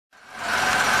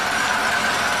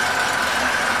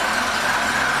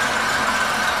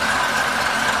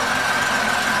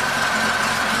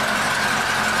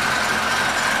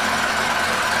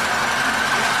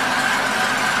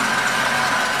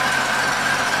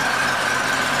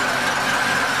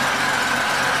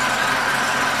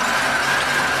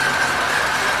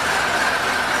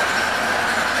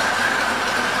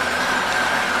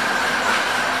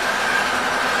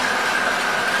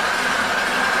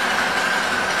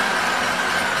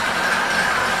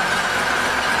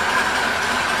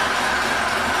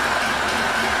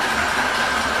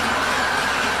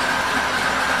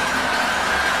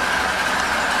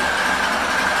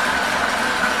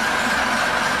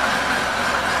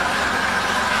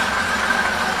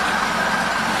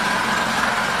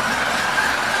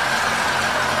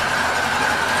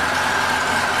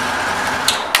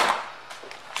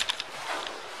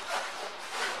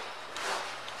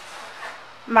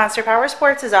Monster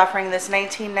Powersports is offering this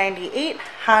 1998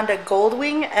 Honda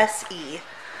Goldwing SE.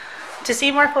 To see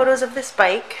more photos of this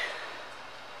bike,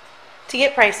 to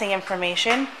get pricing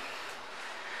information,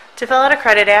 to fill out a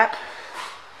credit app,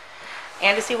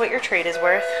 and to see what your trade is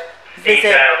worth,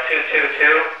 visit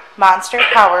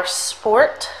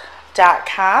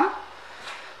monsterpowersport.com.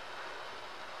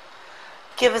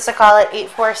 Give us a call at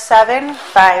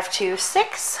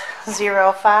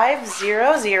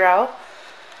 847-526-0500.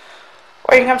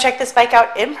 Or you can come check this bike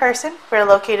out in person. We're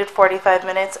located 45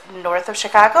 minutes north of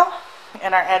Chicago,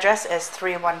 and our address is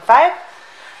 315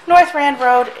 North Rand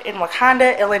Road in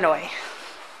Wauconda, Illinois.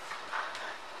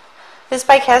 This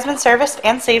bike has been serviced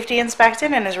and safety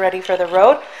inspected and is ready for the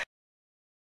road.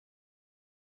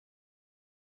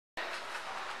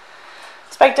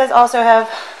 This bike does also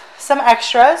have some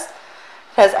extras. It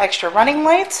has extra running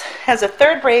lights, has a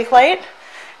third brake light,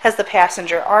 has the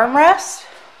passenger armrest,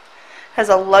 has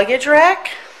a luggage rack,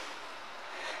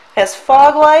 has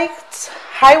fog lights,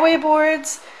 highway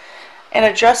boards, and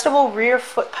adjustable rear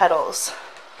foot pedals.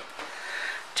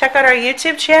 Check out our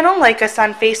YouTube channel, like us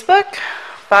on Facebook,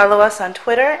 follow us on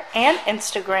Twitter and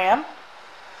Instagram.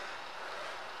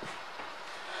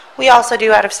 We also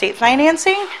do out-of-state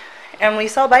financing, and we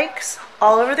sell bikes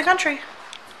all over the country.